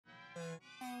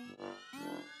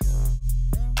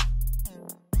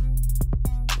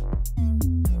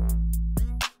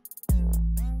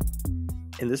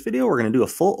In this video, we're going to do a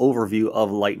full overview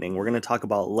of lightning. We're going to talk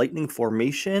about lightning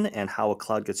formation and how a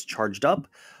cloud gets charged up.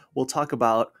 We'll talk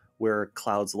about where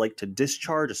clouds like to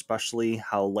discharge, especially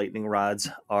how lightning rods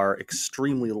are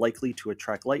extremely likely to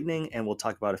attract lightning, and we'll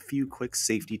talk about a few quick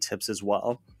safety tips as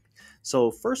well. So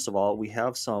first of all, we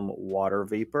have some water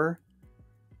vapor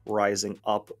rising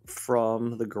up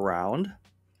from the ground.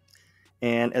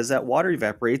 And as that water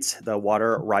evaporates, the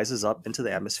water rises up into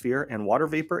the atmosphere, and water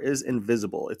vapor is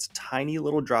invisible. It's tiny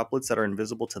little droplets that are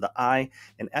invisible to the eye.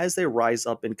 And as they rise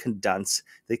up and condense,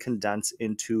 they condense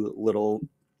into little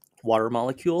water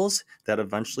molecules that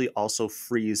eventually also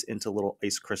freeze into little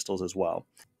ice crystals as well.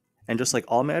 And just like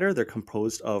all matter, they're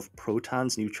composed of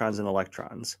protons, neutrons, and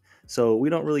electrons. So we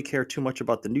don't really care too much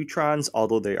about the neutrons,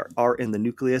 although they are in the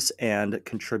nucleus and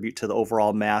contribute to the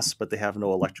overall mass, but they have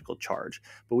no electrical charge.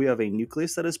 But we have a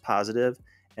nucleus that is positive,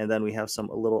 and then we have some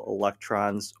little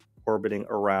electrons orbiting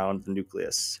around the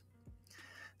nucleus.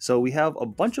 So we have a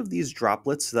bunch of these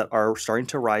droplets that are starting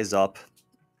to rise up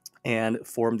and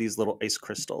form these little ice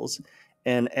crystals.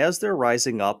 And as they're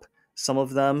rising up, some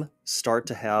of them start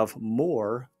to have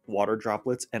more water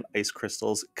droplets and ice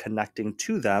crystals connecting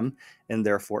to them and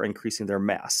therefore increasing their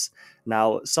mass.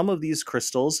 Now, some of these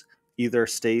crystals either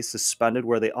stay suspended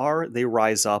where they are, they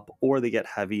rise up, or they get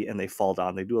heavy and they fall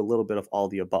down. They do a little bit of all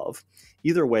the above.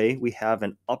 Either way, we have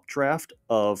an updraft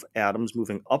of atoms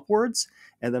moving upwards,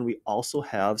 and then we also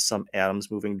have some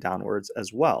atoms moving downwards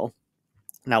as well.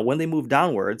 Now, when they move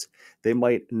downwards, they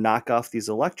might knock off these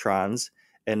electrons,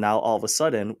 and now all of a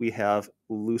sudden we have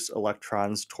loose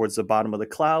electrons towards the bottom of the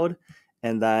cloud,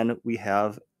 and then we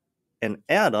have an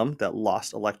atom that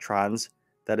lost electrons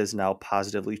that is now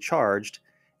positively charged,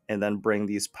 and then bring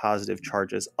these positive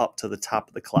charges up to the top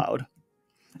of the cloud.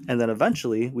 And then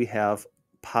eventually we have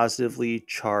positively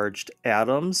charged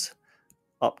atoms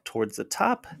up towards the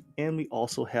top, and we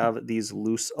also have these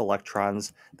loose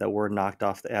electrons that were knocked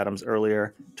off the atoms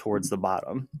earlier towards the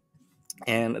bottom.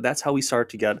 And that's how we start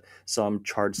to get some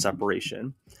charge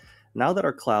separation. Now that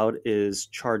our cloud is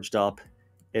charged up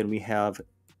and we have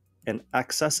an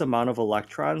excess amount of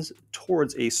electrons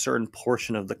towards a certain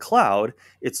portion of the cloud,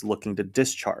 it's looking to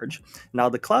discharge. Now,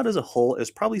 the cloud as a whole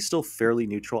is probably still fairly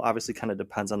neutral, obviously kind of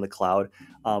depends on the cloud,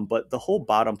 but the whole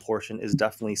bottom portion is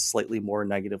definitely slightly more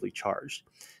negatively charged.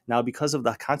 Now, because of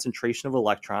the concentration of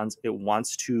electrons, it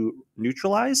wants to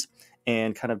neutralize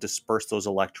and kind of disperse those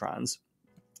electrons.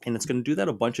 And it's going to do that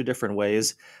a bunch of different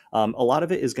ways. A lot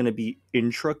of it is going to be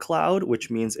intra-cloud,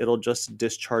 which means it'll just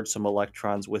discharge some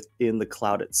electrons within the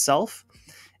cloud itself.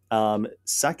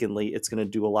 Secondly, it's going to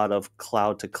do a lot of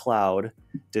cloud-to-cloud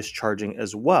discharging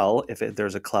as well, if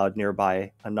there's a cloud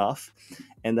nearby enough.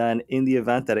 And then in the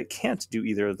event that it can't do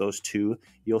either of those two,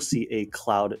 you'll see a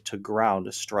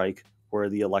cloud-to-ground strike, where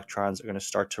the electrons are going to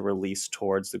start to release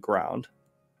towards the ground.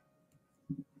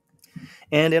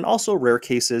 And in also rare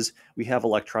cases, we have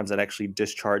electrons that actually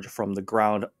discharge from the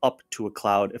ground up to a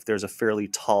cloud. If there's a fairly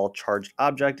tall charged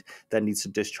object that needs to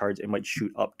discharge, it might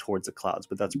shoot up towards the clouds,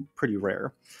 but that's pretty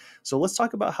rare. So let's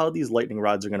talk about how these lightning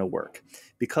rods are going to work.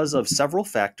 Because of several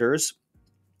factors,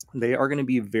 they are going to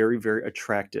be very, very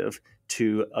attractive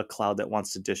to a cloud that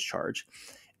wants to discharge.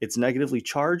 It's negatively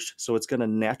charged, so it's going to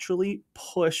naturally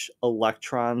push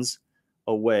electrons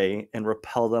away and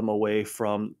repel them away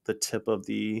from the tip of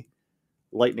the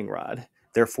lightning rod,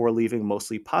 therefore leaving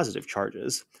mostly positive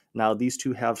charges. Now, these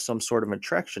two have some sort of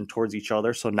attraction towards each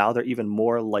other, so now they're even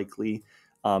more likely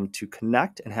to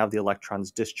connect and have the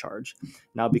electrons discharge.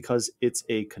 Now, because it's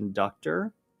a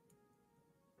conductor,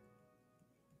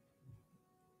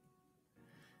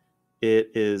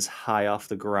 it is high off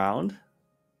the ground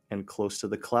and close to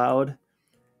the cloud,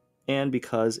 and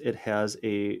because it has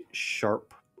a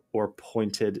sharp or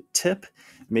pointed tip,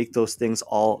 make those things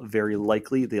all very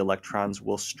likely the electrons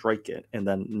will strike it and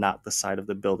then not the side of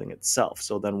the building itself.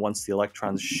 So then once the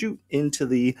electrons shoot into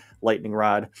the lightning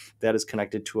rod, that is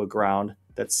connected to a ground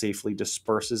that safely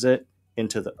disperses it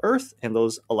into the earth, and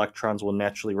those electrons will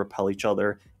naturally repel each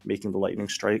other, making the lightning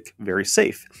strike very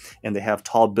safe. And they have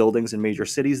tall buildings in major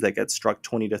cities that get struck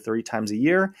 20 to 30 times a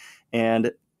year,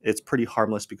 and it's pretty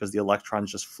harmless because the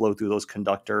electrons just flow through those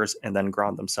conductors and then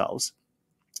ground themselves.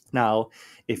 Now,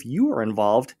 if you are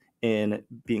involved in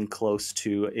being close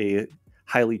to a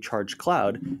highly charged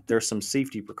cloud, there's some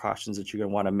safety precautions that you're going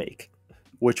to want to make,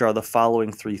 which are the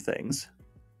following three things.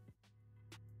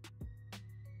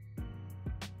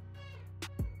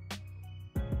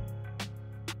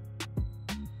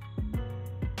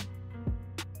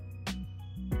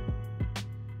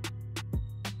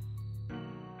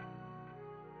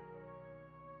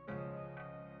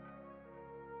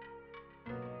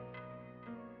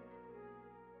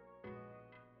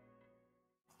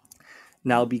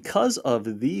 Now, because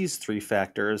of these three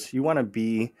factors, you want to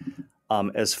be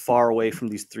as far away from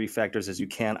these three factors as you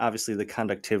can. Obviously, the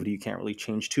conductivity you can't really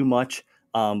change too much,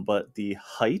 but the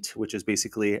height, which is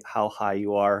basically how high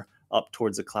you are up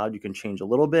towards the cloud, you can change a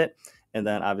little bit. And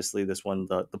then obviously this one,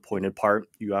 the pointed part,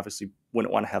 you obviously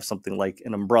wouldn't want to have something like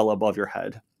an umbrella above your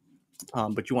head.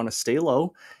 But you want to stay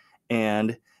low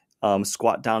and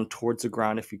squat down towards the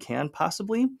ground if you can,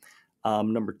 possibly.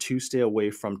 Number two, stay away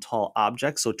from tall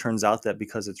objects. So it turns out that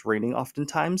because it's raining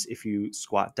oftentimes, if you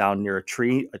squat down near a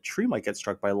tree might get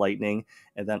struck by lightning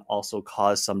and then also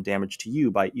cause some damage to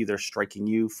you by either striking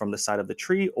you from the side of the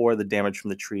tree or the damage from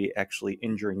the tree actually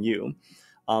injuring you.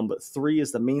 But three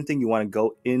is the main thing. You want to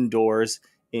go indoors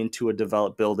into a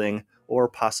developed building or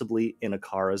possibly in a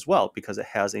car as well, because it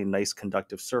has a nice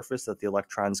conductive surface that the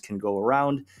electrons can go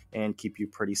around and keep you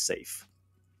pretty safe.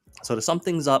 So to sum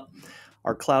things up,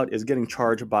 our cloud is getting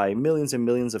charged by millions and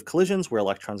millions of collisions where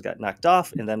electrons got knocked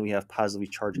off, and then we have positively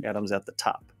charged atoms at the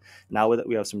top. Now that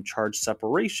we have some charge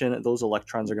separation, those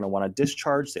electrons are going to want to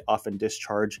discharge. They often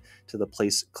discharge to the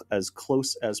place as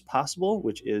close as possible,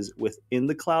 which is within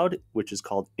the cloud, which is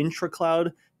called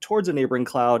intracloud, towards a neighboring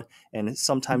cloud, and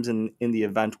sometimes in the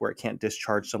event where it can't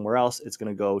discharge somewhere else, it's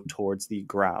going to go towards the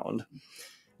ground.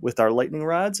 With our lightning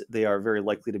rods, they are very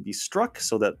likely to be struck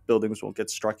so that buildings won't get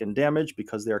struck and damaged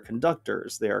because they are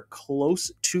conductors. They are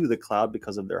close to the cloud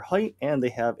because of their height, and they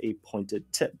have a pointed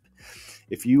tip.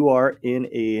 If you are in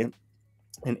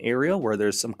an area where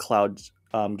there's some clouds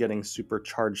getting super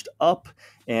charged up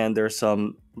and there's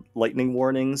some lightning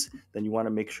warnings, then you want to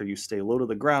make sure you stay low to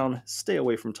the ground, stay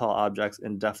away from tall objects,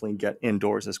 and definitely get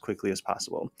indoors as quickly as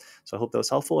possible. So I hope that was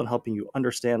helpful in helping you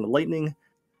understand lightning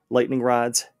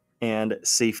rods, and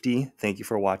safety. Thank you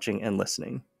for watching and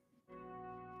listening.